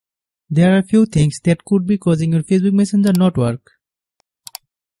There are few things that could be causing your Facebook Messenger not work.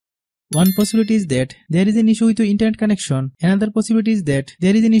 One possibility is that there is an issue with your internet connection. Another possibility is that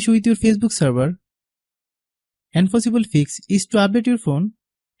there is an issue with your Facebook server. An possible fix is to update your phone.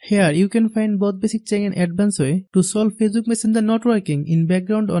 Here you can find both basic check and advanced way to solve Facebook Messenger not working in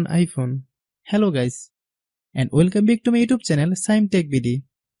background on iPhone. Hello guys, and welcome back to my YouTube channel Shaem Tech BD.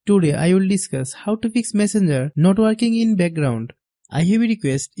 Today I will discuss how to fix Messenger not working in background. I have a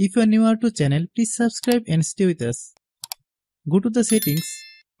request, if you are newer to channel, please subscribe and stay with us. Go to the settings,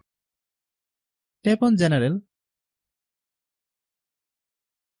 tap on General,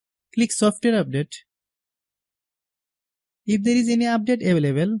 click Software Update. If there is any update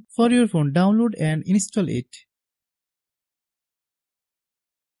available for your phone, download and install it.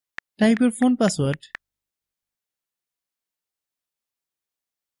 Type your phone password.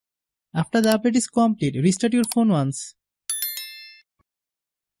 After the update is complete, restart your phone once.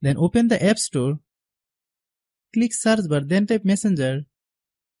 Then open the App Store. Click search bar, then type Messenger.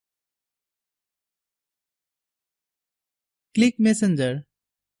 Click Messenger.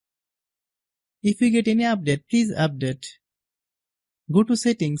 If you get any update, please update. Go to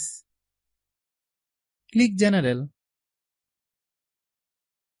Settings. Click General.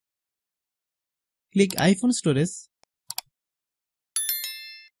 Click iPhone Storage.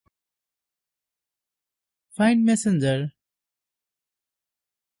 Find Messenger.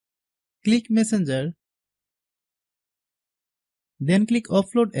 Click Messenger. Then click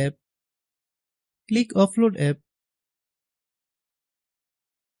Offload App. Click Offload App.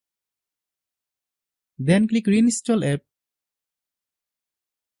 Then click Reinstall App.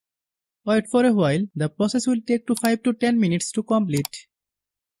 Wait for a while, the process will take 5 to 10 minutes to complete.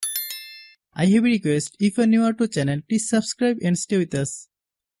 I have a request, if you are newer to channel, please subscribe and stay with us.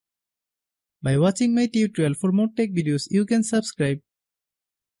 By watching my tutorial for more tech videos, you can subscribe.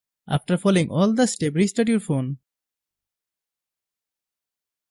 After following all the steps, restart your phone.